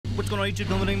What's going on YouTube?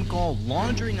 Another game called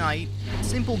Laundry Night.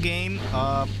 Simple game,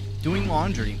 doing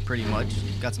laundry pretty much.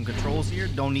 Got some controls here,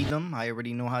 don't need them. I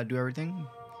already know how to do everything.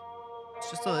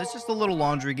 It's just a little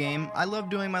laundry game. I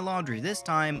love doing my laundry this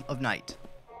time of night.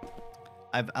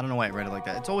 I don't know why I read it like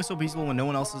that. It's always so peaceful when no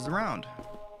one else is around.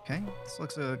 Okay, this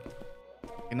looks a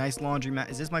nice laundry mat.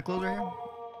 Is this my clothes right here?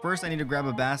 First, I need to grab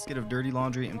a basket of dirty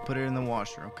laundry and put it in the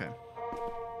washer. Okay.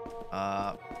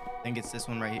 I think it's this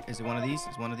one right here. Is it one of these?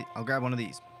 It's one of the. I'll grab one of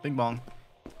these. Bing bong.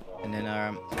 And then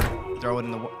throw it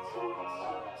in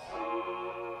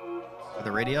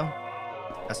the radio.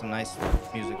 Got some nice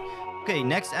music. Okay,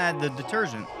 next add the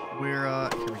detergent. Here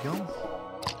we go.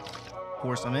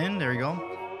 Pour some in. There you go.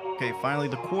 Okay, finally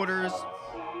the quarters.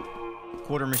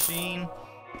 Quarter machine.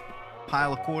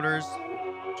 Pile of quarters.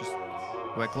 Just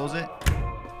do I close it?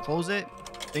 Close it.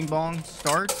 Bing bong.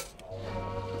 Start.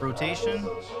 Rotation.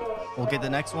 We'll get the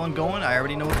next one going. I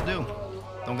already know what to do.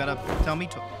 Don't gotta tell me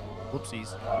to.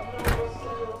 Whoopsies.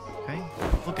 Okay.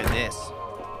 Look at this.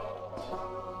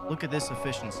 Look at this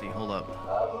efficiency. Hold up.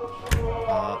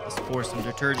 Let's pour some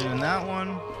detergent in that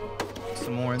one.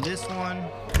 Some more in this one.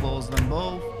 Close them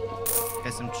both.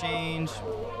 Get some change.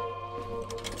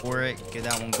 Pour it. Get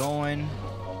that one going.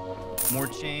 More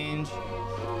change.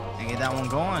 And get that one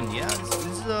going. Yeah, this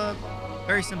is a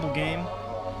very simple game.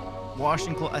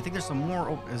 Washing clothes. I think there's some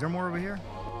more. Is there more over here?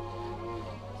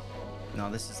 No,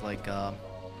 this is like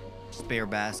spare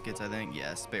baskets, I think.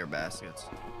 Yeah, spare baskets.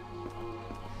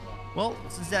 Well,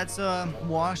 since that's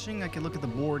washing, I can look at the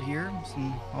board here.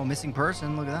 Some missing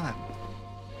person. Look at that.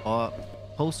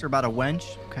 Poster about a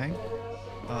wench. Okay.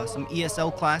 Some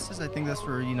ESL classes. I think that's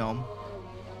for, you know,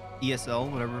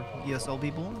 ESL, whatever ESL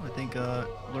people. I think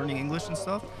learning English and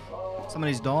stuff.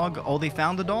 Somebody's dog. Oh, they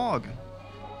found the dog.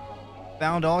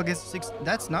 Found August 6th.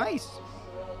 That's nice.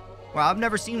 Wow, I've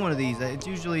never seen one of these. It's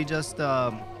usually just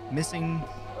missing,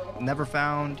 never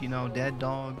found, you know, dead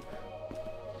dog.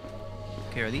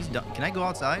 Okay, are these done? Can I go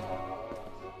outside?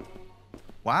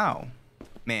 Wow.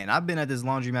 Man, I've been at this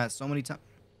laundromat so many times.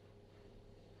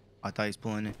 I thought he's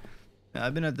pulling it.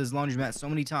 I've been at this laundromat so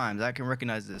many times. I can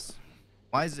recognize this.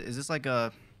 Why is it? Is this like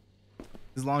is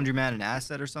laundromat an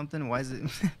asset or something? Why is it?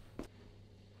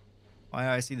 Why do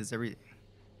I see this every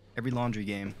laundry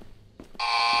game?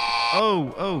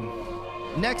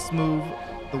 Oh. Next move,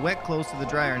 the wet clothes to the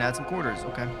dryer and add some quarters.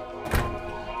 Okay.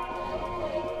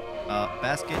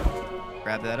 Basket.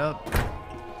 Grab that up.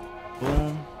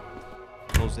 Boom.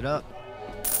 Close it up.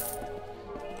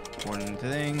 Pour it in the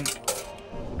thing.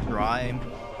 Dry.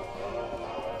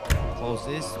 Close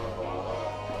this.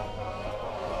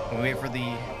 And wait for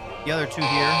the other two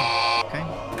here. Okay.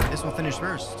 This will finish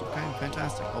first. Okay.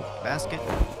 Fantastic. Oh, basket.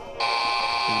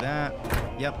 Do that.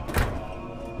 Yep.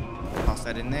 Toss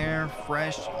that in there.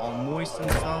 Fresh. All moist and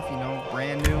stuff. You know,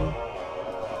 brand new.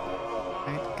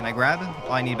 Okay. Can I grab it?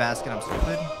 Oh, I need a basket. I'm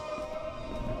stupid.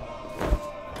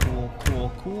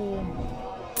 Cool.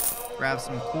 Grab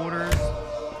some quarters.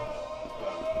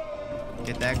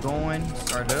 Get that going.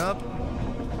 Start it up.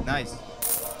 Nice.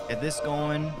 Get this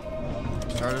going.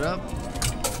 Start it up.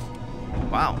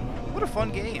 Wow. What a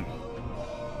fun game.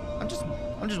 I'm just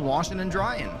washing and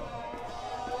drying.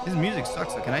 This music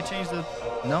sucks. Can I change the...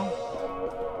 No?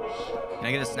 Can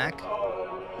I get a snack?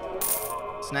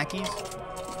 Snackies?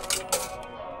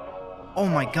 Oh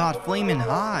my god, flaming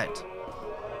hot.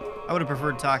 I would have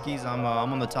preferred Takis. I'm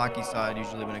on the Taki side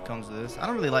usually when it comes to this. I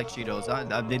don't really like Cheetos.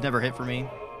 They've never hit for me.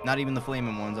 Not even the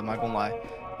flaming ones, I'm not gonna lie.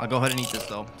 I'll go ahead and eat this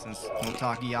though, since no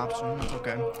Taki option. It's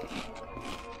okay.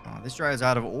 This dryer is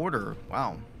out of order.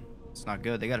 Wow. It's not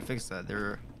good. They gotta fix that.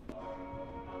 You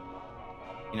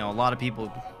know, a lot of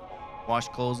people wash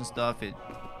clothes and stuff. You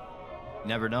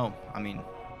never know. I mean,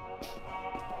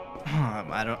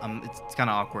 it's kind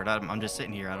of awkward. I'm just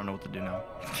sitting here. I don't know what to do now.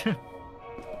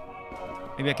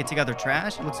 Maybe I could take out their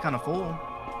trash. It looks kind of full.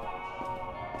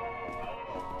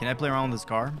 Can I play around with this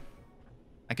car?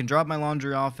 I can drop my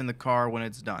laundry off in the car when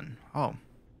it's done. Oh,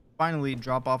 finally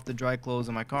drop off the dry clothes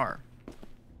in my car.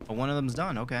 Oh, one of them's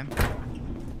done. Okay.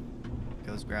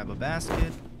 Let's grab a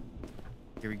basket.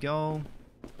 Here we go.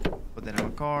 Put that in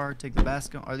my car. Take the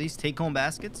basket. Are these take-home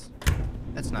baskets?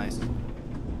 That's nice.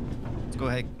 Let's go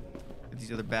ahead. Get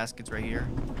these other baskets right here.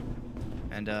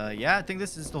 And yeah, I think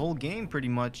this is the whole game pretty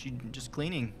much. You just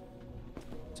cleaning.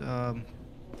 It's,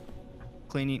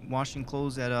 washing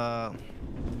clothes at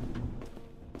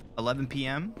 11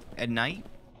 p.m. at night.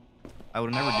 I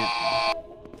would never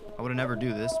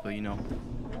do this, but you know.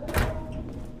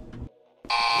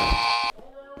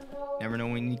 Never know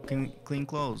when you need clean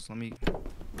clothes. Let me.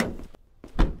 I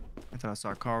thought I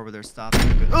saw a car over there stopping.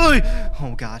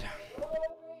 Oh god.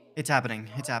 It's happening.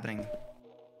 It's happening.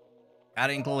 I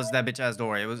didn't close that bitch ass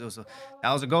door. That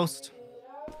was a ghost.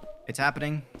 It's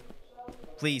happening.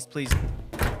 Please, please.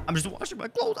 I'm just washing my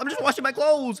clothes. I'm just washing my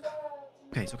clothes.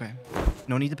 Okay, it's okay.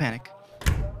 No need to panic.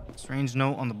 Strange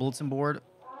note on the bulletin board.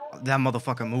 That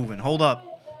motherfucker moving. Hold up.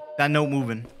 That note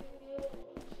moving.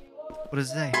 What does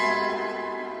it say?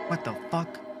 What the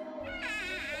fuck?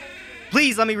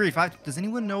 Please let me read. Does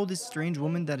anyone know this strange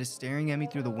woman that is staring at me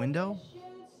through the window?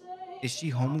 Is she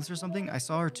homeless or something? I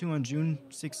saw her too on June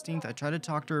 16th. I tried to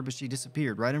talk to her, but she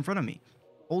disappeared right in front of me.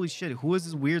 Holy shit, who is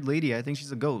this weird lady? I think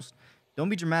she's a ghost. Don't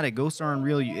be dramatic. Ghosts aren't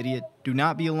real, you idiot. Do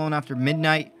not be alone after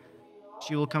midnight.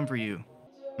 She will come for you.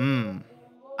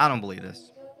 I don't believe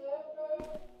this.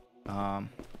 Oh,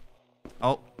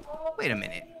 wait a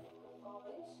minute.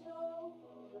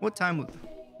 What time?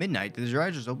 Midnight? Did the dryer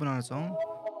just open on its own?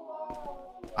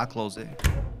 I closed it.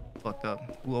 Fucked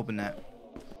up. Who opened that?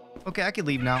 Okay, I could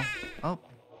leave now. Oh.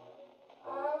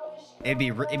 It'd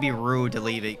be rude to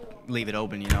leave it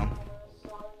open, you know.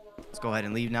 Let's go ahead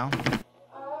and leave now.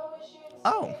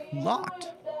 Oh, locked.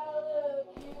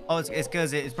 Oh, it's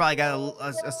because it's probably got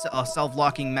a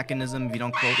self-locking mechanism if you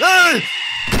don't close. Ah!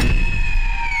 Shit.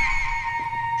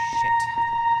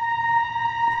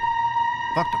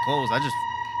 Fuck the close. I just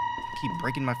keep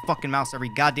breaking my fucking mouse every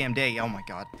goddamn day. Oh my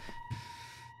god.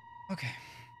 Okay.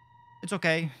 It's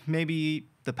okay. Maybe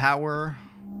the power.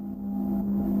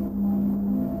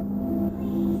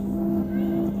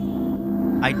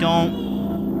 I don't.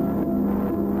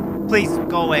 Please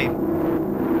go away.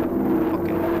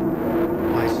 Fucking.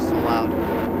 Why is it so loud?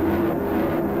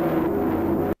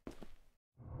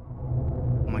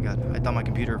 Oh my god. I thought my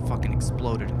computer fucking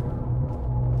exploded.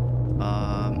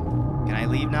 Can I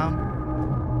leave now?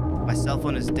 My cell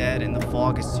phone is dead and the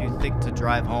fog is too thick to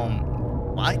drive home.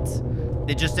 What?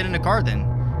 They just sit in the car then.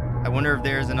 I wonder if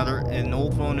there's an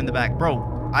old phone in the back.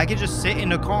 Bro, I could just sit in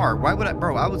the car. Why would I?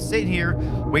 Bro, I would sit here,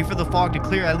 wait for the fog to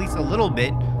clear at least a little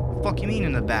bit. What the fuck you mean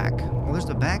in the back? Oh, there's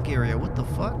the back area. What the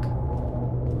fuck?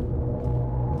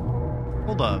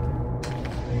 Hold up.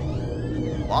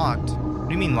 Locked? What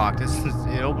do you mean locked?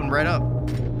 It opened right up.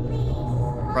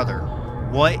 Brother,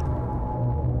 what?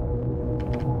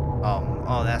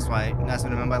 Oh, that's what I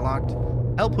meant by locked.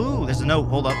 Help who? There's a note.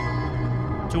 Hold up.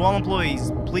 To all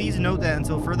employees, please note that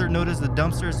until further notice, the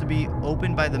dumpster is to be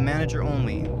opened by the manager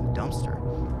only. The dumpster.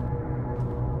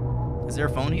 Is there a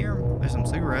phone here? There's some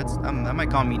cigarettes. That might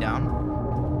calm me down.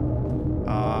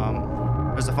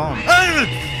 There's a phone.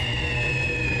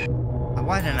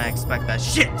 Why didn't I expect that?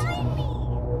 Shit!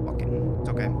 Fucking, it's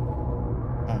okay.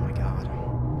 Oh my god.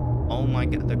 Oh my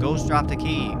god. The ghost dropped a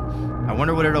key. I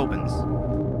wonder what it opens.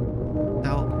 What the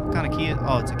hell? What kind of key?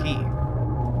 Oh, it's a key.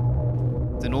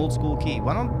 It's an old school key.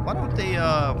 Why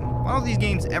don't these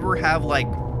games ever have like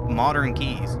modern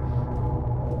keys?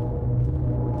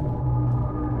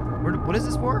 What is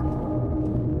this for?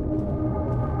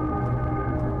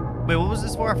 Wait, what was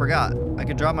this for? I forgot. I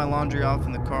could drop my laundry off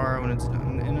in the car when it's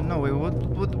no wait,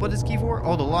 what is key for?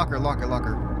 Oh, the locker. Are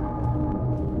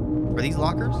these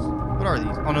lockers? What are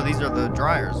these? Oh no, these are the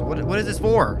dryers. What is this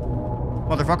for?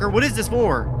 Motherfucker, what is this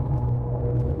for?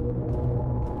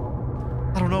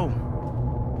 I don't know.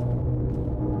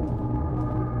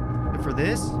 For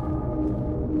this?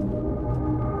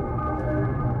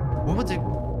 What was it?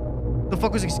 The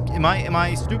fuck was it? Am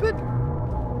I stupid?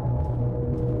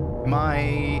 Am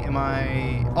I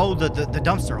oh, the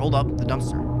dumpster. Hold up, the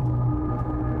dumpster.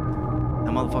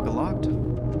 That motherfucker locked.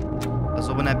 Let's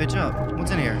open that bitch up. What's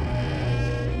in here?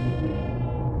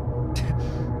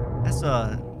 That's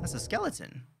a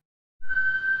skeleton.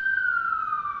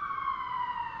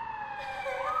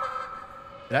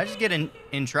 Did I just get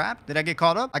entrapped? Did I get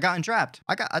caught up? I got entrapped.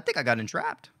 I think I got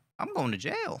entrapped. I'm going to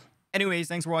jail. Anyways,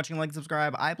 thanks for watching. Like,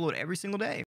 subscribe. I upload every single day.